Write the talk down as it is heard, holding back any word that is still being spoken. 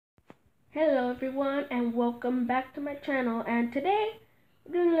Hello everyone and welcome back to my channel, and today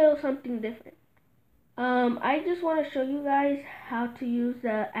we're doing a little something different. I just want to show you guys how to use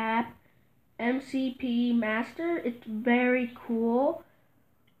the app MCPE Master. It's very cool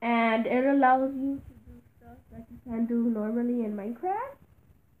and it allows you to do stuff that you can't do normally in Minecraft.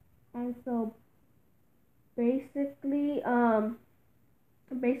 And so basically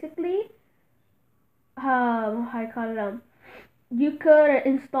how I call it, you could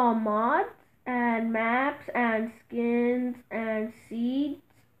install mods and maps and skins and seeds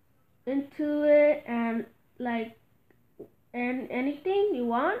into it, and anything you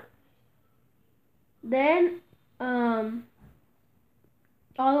want. Then all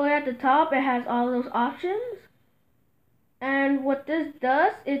the way at the top it has all those options, and what this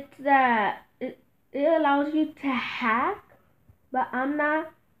does is that it allows you to hack, but I'm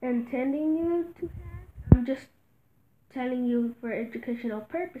not intending you to hack. I'm just telling you for educational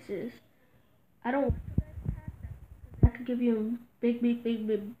purposes. I don't want you guys to hack that. That could give you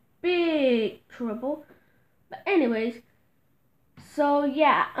big trouble. But anyways, so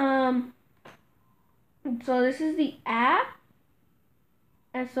yeah, so this is the app,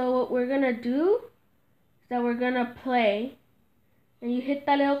 and so what we're gonna do is that we're gonna play, and you hit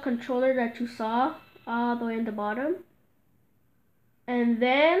that little controller that you saw all the way in the bottom, and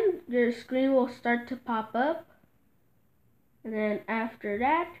then your screen will start to pop up, and then after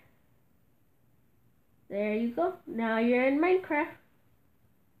that, there you go. Now you're in Minecraft.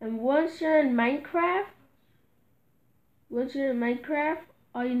 And once you're in Minecraft,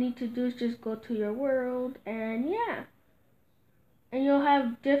 all you need to do is just go to your world, and yeah. And you'll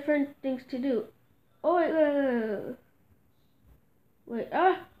have different things to do. Oh, wait.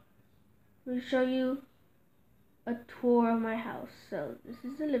 Let me show you a tour of my house. So this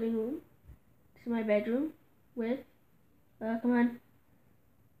is the living room. This is my bedroom with, come on,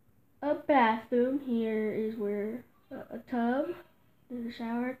 a bathroom. Here is where a tub, there's a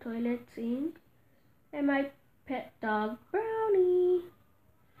shower, toilet, sink, and my pet dog Brownie.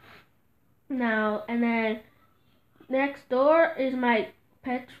 Now, and then next door is my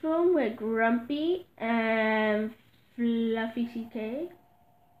pet's room with Grumpy and Fluffy CK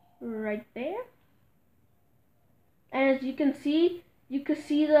right there. And as you can see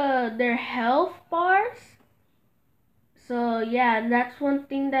their health bars. So yeah, that's one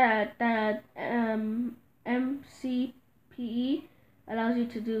thing that MCPE allows you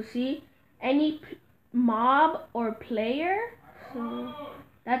to do. See, any mob or player. So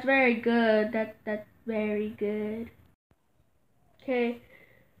that's very good. That's very good. Okay,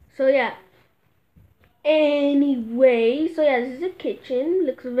 so yeah. Anyway, so yeah, this is the kitchen.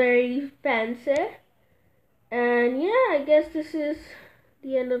 Looks very fancy. And yeah, I guess this is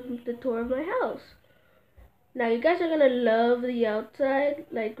the end of the tour of my house. Now you guys are gonna love the outside,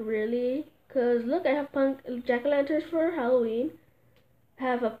 like really, cause look, I have jack-o'-lanterns for Halloween. I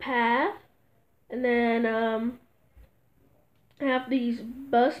have a path, and then I have these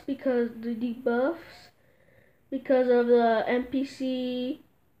buffs because the debuffs because of the MCP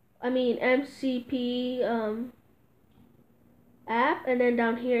app. And then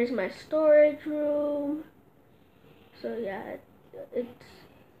down here is my storage room. So yeah, it's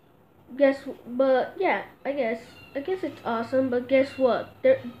I guess it's awesome. But guess what?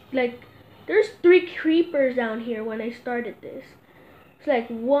 There's 3 creepers down here when I started this. It's like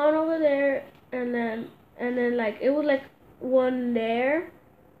one over there, and then like it was like one there,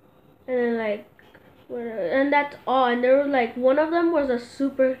 and then like and that's all. And there was like one of them was a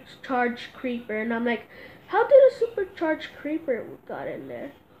supercharged creeper, and I'm like, how did a supercharged creeper got in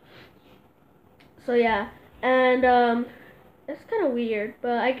there? So yeah, and it's kind of weird,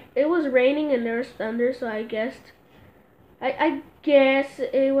 but it was raining and there was thunder, so I guess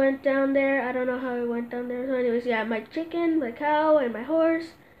it went down there. I don't know how it went down there. So anyways, yeah, my chicken, my cow, and my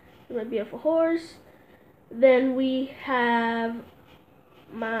horse, and my beautiful horse. Then we have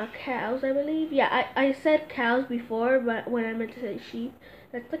my cows, I believe. Yeah, I said cows before, but when I meant to say sheep,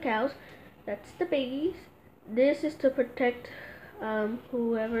 that's the cows. That's the babies. This is to protect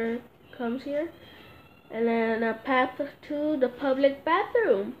whoever comes here. And then a path to the public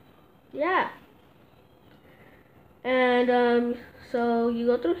bathroom. Yeah. And so you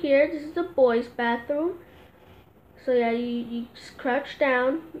go through here. This is the boys' bathroom. So yeah, you just crouch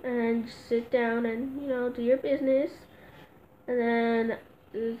down and sit down and do your business. And then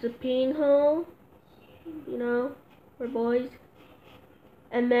there's a peeing hole, for boys.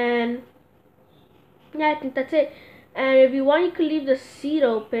 And then yeah, I think that's it. And if you want, you can leave the seat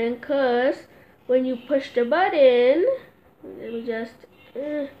open, cause when you push the button, let me just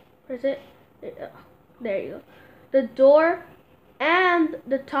press it. There you go. The door and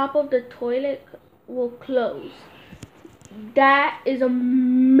the top of the toilet will close. That is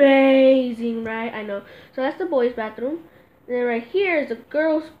amazing, right? I know. So that's the boys' bathroom. And then right here is the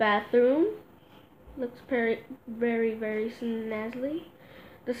girls' bathroom. Looks very, very, very snazzy.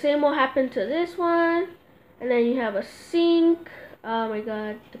 The same will happen to this one. And then you have a sink. Oh my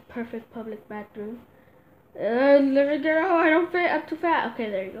god, the perfect public bathroom. Let me get out. I don't fit. I'm too fat. Okay,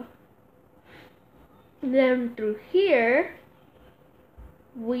 there you go. And then through here,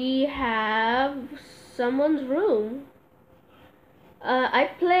 we have someone's room. I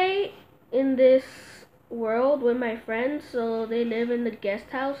play in this world with my friends, so they live in the guest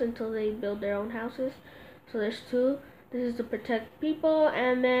house until they build their own houses. So there's two. This is to protect people,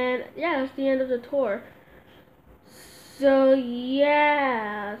 and then yeah, that's the end of the tour. So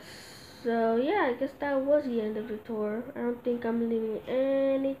yeah, I guess that was the end of the tour. I don't think I'm leaving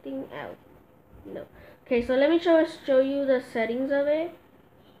anything out. No. Okay, so let me show you the settings of it.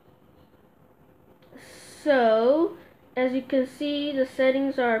 So as you can see, the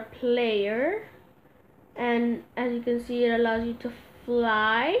settings are player, and as you can see, it allows you to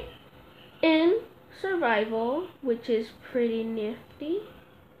fly in survival, which is pretty nifty.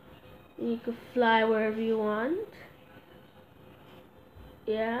 You can fly wherever you want.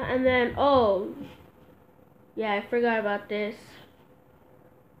 Yeah, and then oh yeah, I forgot about this.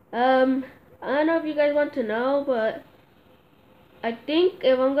 I don't know if you guys want to know, but I think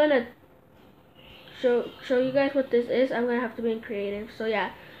if I'm gonna show you guys what this is, I'm gonna have to be in creative. So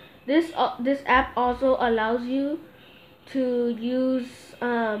yeah, this app also allows you to use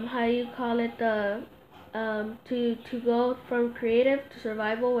how you call it, the to go from creative to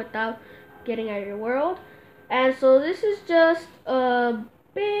survival without getting out of your world. And so this is just a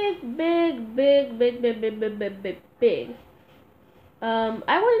big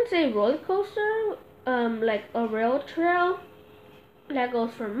I wouldn't say roller coaster, like a rail trail that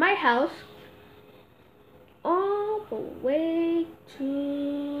goes from my house all the way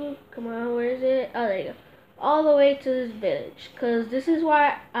to, come on, where is it? Oh, there you go. All the way to this village, because this is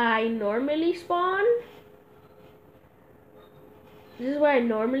where I normally spawn. This is where I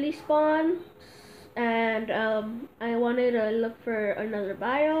normally spawn, and I wanted to look for another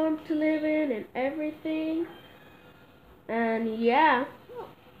biome to live in and everything. And yeah.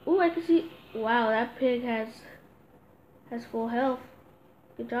 Ooh, I can see. Wow, that pig has full health.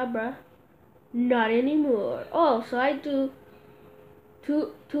 Good job, bruh. Not anymore. Oh, so I do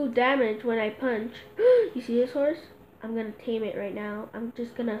two damage when I punch. You see this horse? I'm gonna tame it right now. I'm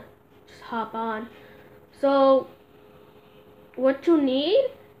just gonna hop on. So what you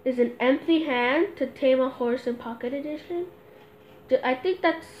need is an empty hand to tame a horse in Pocket Edition. I think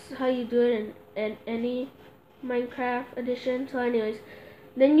that's how you do it in any Minecraft edition. So anyways,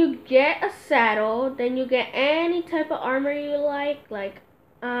 then you get a saddle, then you get any type of armor you like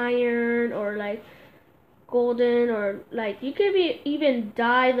iron or like golden, or like you could even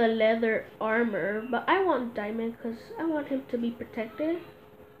dye the leather armor, but I want diamond because I want him to be protected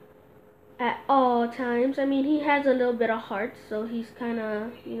at all times. I mean, he has a little bit of heart, so he's kind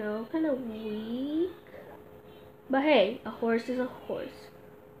of, you know, kind of weak. But hey, a horse is a horse.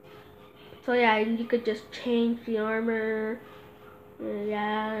 So yeah, you could just change the armor.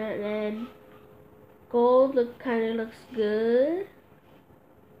 Yeah, and then gold kind of looks good.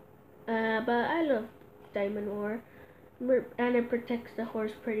 But I love diamond ore, and it protects the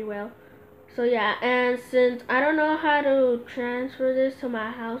horse pretty well. So yeah, and since I don't know how to transfer this to my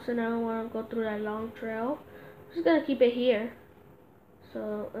house and I don't want to go through that long trail, I'm just gonna keep it here.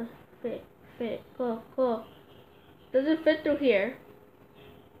 So fit, go. Does it fit through here?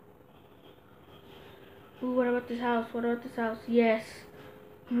 Ooh, what about this house? What about this house? Yes.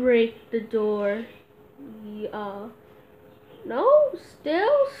 Break the door. Yeah. No,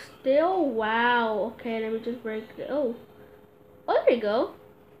 still. Wow. Okay, let me just break it. Oh, there you go.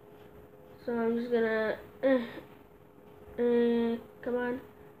 So I'm just gonna. Come on.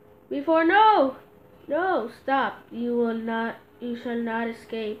 Before, no, stop. You shall not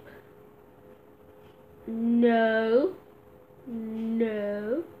escape. No.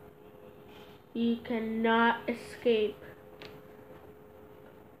 You cannot escape.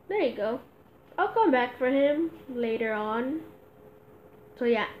 There you go. I'll come back for him later on. So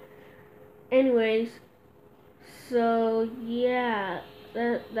yeah. Anyways, so yeah,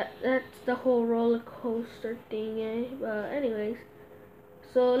 that's the whole roller coaster thing, eh? But anyways,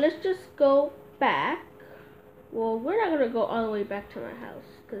 so let's just go back. Well, we're not gonna go all the way back to my house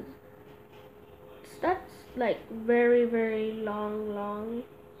because that's like very long,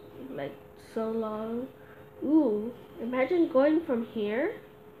 like so long. Ooh, imagine going from here.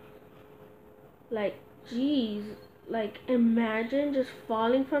 Like, geez, like imagine just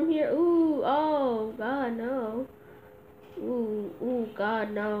falling from here. Ooh, oh god, no. Ooh,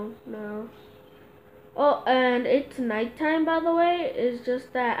 god, no, no. Oh, and it's nighttime, by the way. It's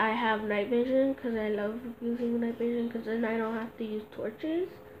just that I have night vision because I love using night vision because then I don't have to use torches,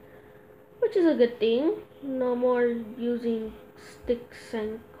 which is a good thing. No more using sticks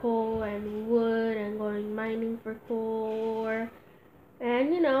and coal and wood and going mining for coal,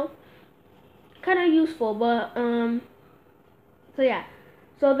 and you know, kind of useful. But so yeah,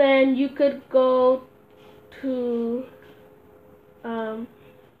 so then you could go to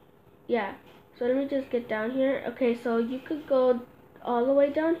yeah. So let me just get down here. Okay, so you could go all the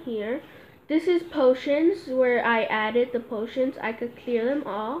way down here. This is potions where I added the potions. I could clear them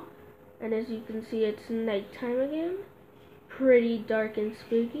all. And as you can see, it's nighttime again. Pretty dark and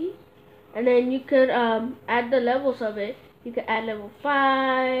spooky. And then you could add the levels of it. You could add level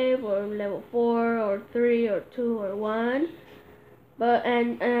 5 or level 4 or 3 or 2 or 1. But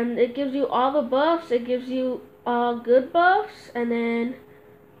and it gives you all the buffs. It gives you all good buffs, and then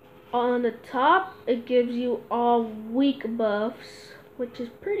on the top it gives you all weak buffs, which is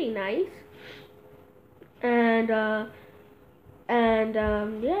pretty nice. And yeah,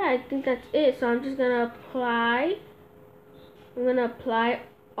 I think that's it. So I'm just gonna apply. I'm gonna apply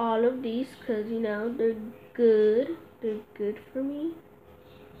all of these because you know they're good. They're good for me.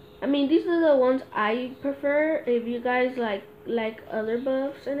 I mean, these are the ones I prefer. If you guys like other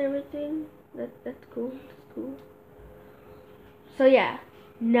buffs and everything, that's cool. That's cool. So yeah.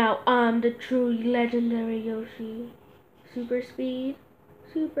 Now I'm the true legendary Yoshi. Super speed,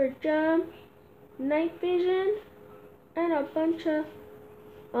 super jump, night vision, and a bunch of.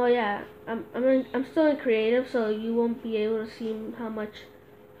 Oh yeah, I'm still in creative, so you won't be able to see how much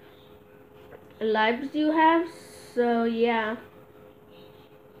lives you have. So yeah,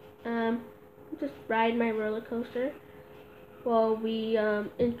 just ride my roller coaster while we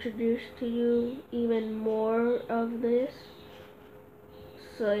introduce to you even more of this.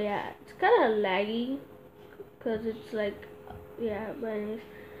 So yeah, it's kind of laggy because it's like, yeah, but anyways.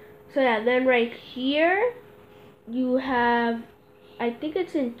 So yeah, then right here you have, I think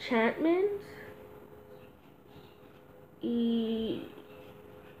it's enchantments. No,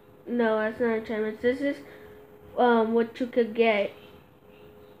 that's not enchantments. This is what you could get,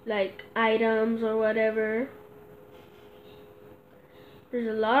 like items or whatever. There's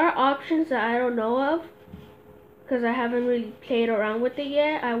a lot of options that I don't know of because I haven't really played around with it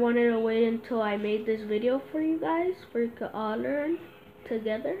yet. I wanted to wait until I made this video for you guys, for you to all learn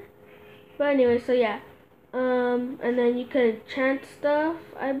together. But anyway, so yeah, and then you can enchant stuff,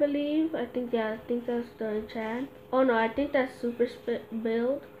 I believe. I think, yeah, I think that's the enchant. Oh no, I think that's super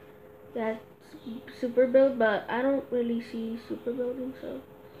build. That's super build, but I don't really see super building, so.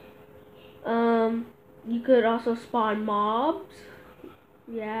 You could also spawn mobs.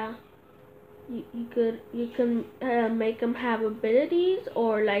 Yeah. You can make them have abilities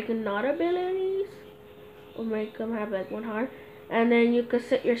or like not abilities, or make them have like one heart. And then you could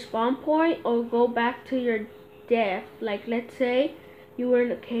set your spawn point or go back to your death. Like let's say you were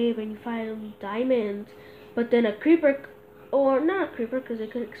in a cave and you found diamonds, but then a creeper, or not a creeper because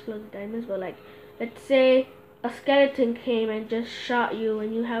it could explode the diamonds, but like let's say a skeleton came and just shot you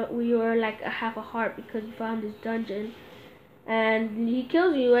and you were like a half a heart because you found this dungeon, and he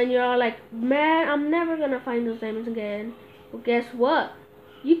kills you and you're all like, man, I'm never gonna find those diamonds again. Well, guess what?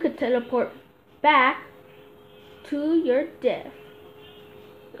 You could teleport back to your death.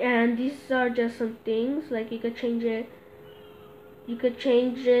 And these are just some things, like you could change it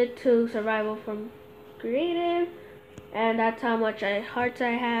to survival from creative, and that's how much hearts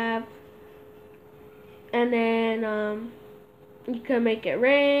I have. And then you can make it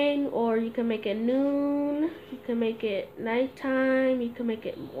rain, or you can make it noon, you can make it nighttime, you can make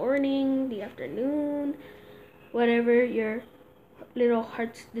it morning, the afternoon, whatever your little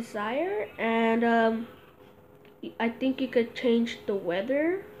hearts desire. And I think you could change the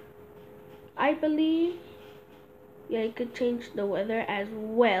weather, I believe. Yeah, you could change the weather as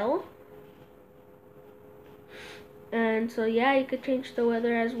well. And so yeah, you could change the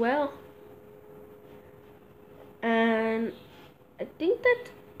weather as well. And I think that's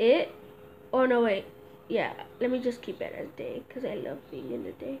it. Oh no, wait. Yeah, let me just keep it as day because I love being in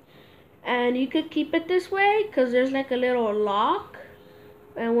the day. And you could keep it this way because there's like a little lock,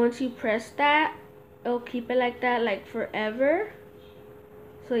 and once you press that, it'll keep it like that like forever.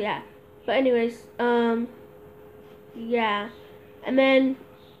 So yeah, but anyways, yeah. And then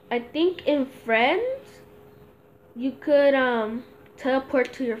I think in friends you could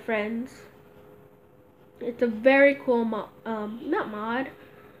teleport to your friends. It's a very cool not mod,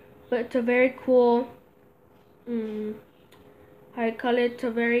 but it's a very cool how I call it, it's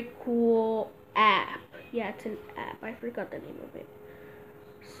a very cool app. Yeah, it's an app. I forgot the name of it.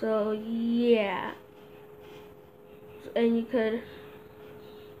 So yeah, and you could,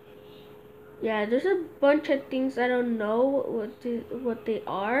 yeah, there's a bunch of things I don't know what they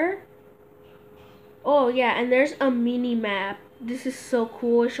are. Oh yeah, and there's a mini map. This is so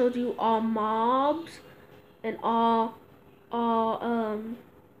cool. It shows you all mobs and all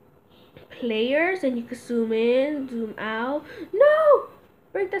players, and you can zoom in, zoom out. No,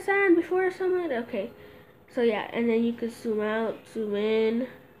 break the sand before someone. Okay, so yeah, and then you can zoom out, zoom in.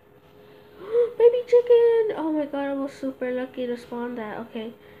 Baby chicken! Oh my god, I was super lucky to spawn that.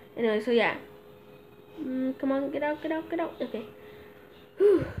 Okay, anyway, so yeah. Come on, get out, get out, get out. Okay.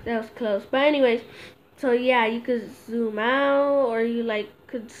 Whew, that was close. But anyways, so yeah, you could zoom out or you like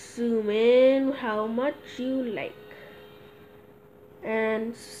could zoom in how much you like.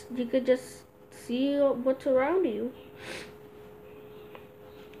 And you could just see what's around you.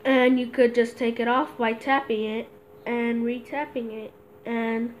 And you could just take it off by tapping it and re-tapping it.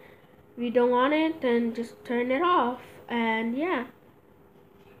 And if you don't want it, then just turn it off. And yeah.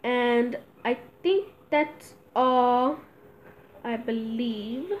 And I think that's all, I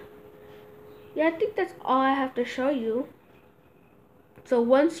believe. Yeah, I think that's all I have to show you. So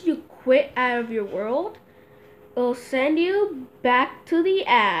once you quit out of your world, it'll send you back to the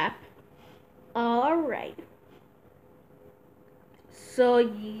app. Alright. So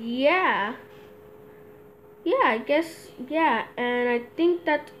yeah. Yeah, I guess, yeah. And I think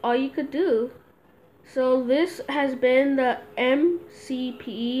that's all you could do. So this has been the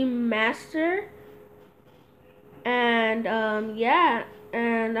MCPE Master. And yeah.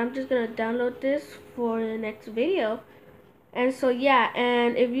 And I'm just gonna download this for the next video. And so yeah,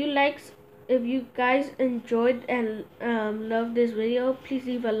 and if you guys enjoyed and loved this video, please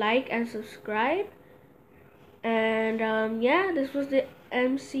leave a like and subscribe. And yeah, this was the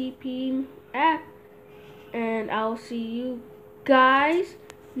MCP app, and I'll see you guys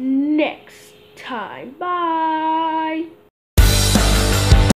next time. Bye.